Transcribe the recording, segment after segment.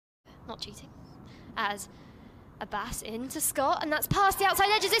not cheating, as Abbas into Scott, and that's past the outside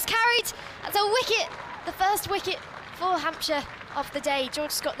edges. It's carried. That's a wicket, the first wicket for Hampshire of the day.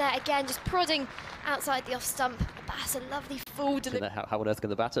 George Scott there again, just prodding outside the off stump. Abbas, a lovely full delivery. How on earth can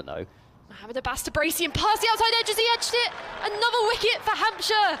the batter know? Mohammed Abbas to Bracey and past the outside edges. He edged it. Another wicket for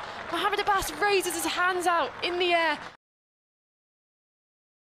Hampshire. Mohammed Abbas raises his hands out in the air.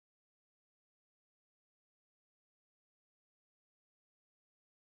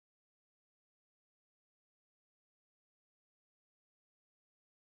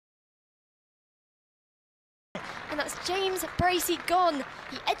 And that's James Bracey gone.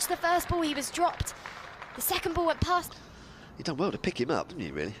 He edged the first ball, he was dropped. The second ball went past. You've done well to pick him up, didn't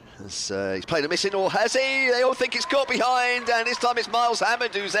you, really? As, he's played a missing, or has he? They all think it's caught behind, and this time it's Miles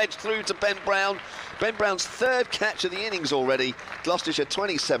Hammond who's edged through to Ben Brown. Ben Brown's third catch of the innings already. Gloucestershire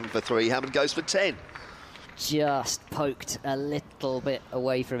 27 for 3, Hammond goes for 10. Just poked a little bit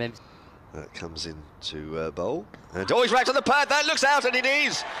away from him. That comes into bowl. And he's right on the pad, that looks out, and it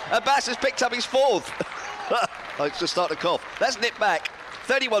is! Abbas has picked up his fourth. I just start to cough. That's nipped back.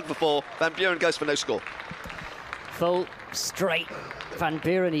 31 for 4. Van Buren goes for no score. Full straight Van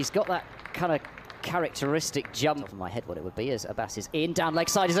Buren. He's got that kind of characteristic jump. Off my head what it would be as Abbas is in, down leg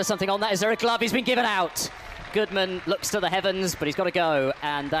side. Is there something on that? Is there a glove? He's been given out. Goodman looks to the heavens, but he's got to go.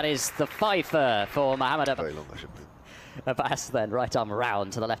 And that is the fifer for Mohammed Abbas. Very long, I should think. Abbas then right arm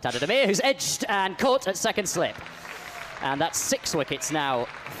round to the left-handed Amir, who's edged and caught at second slip. And that's 6 wickets now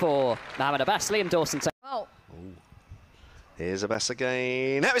for Mohammed Abbas. Liam Dawson. Oh. Here's Abbas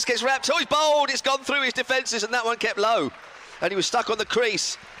again. Harris gets wrapped. Oh, he's bowled. It's gone through his defences, and that one kept low. And he was stuck on the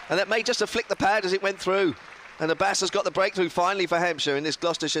crease. And that made just a flick the pad as it went through. And Abbas has got the breakthrough finally for Hampshire in this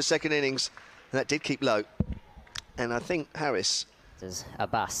Gloucestershire second innings. And that did keep low. And I think Harris. As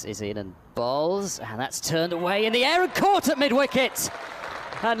Abbas is in and bowls, and that's turned away in the air and caught at mid-wicket.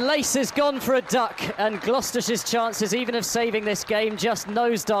 And Lace has gone for a duck, and Gloucestershire's chances even of saving this game just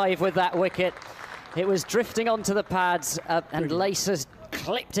nosedive with that wicket. It was drifting onto the pads, and Lace has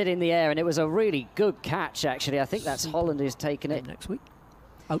clipped it in the air, and it was a really good catch, actually. I think that's Holland who's taken it. Next week,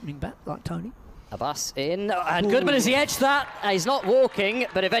 opening bat like Tony. Abbas in, and Goodman has edged that. He's not walking,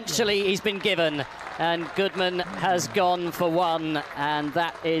 but eventually he's been given. And Goodman has gone for 1, and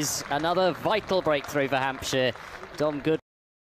that is another vital breakthrough for Hampshire. Dom Goodman.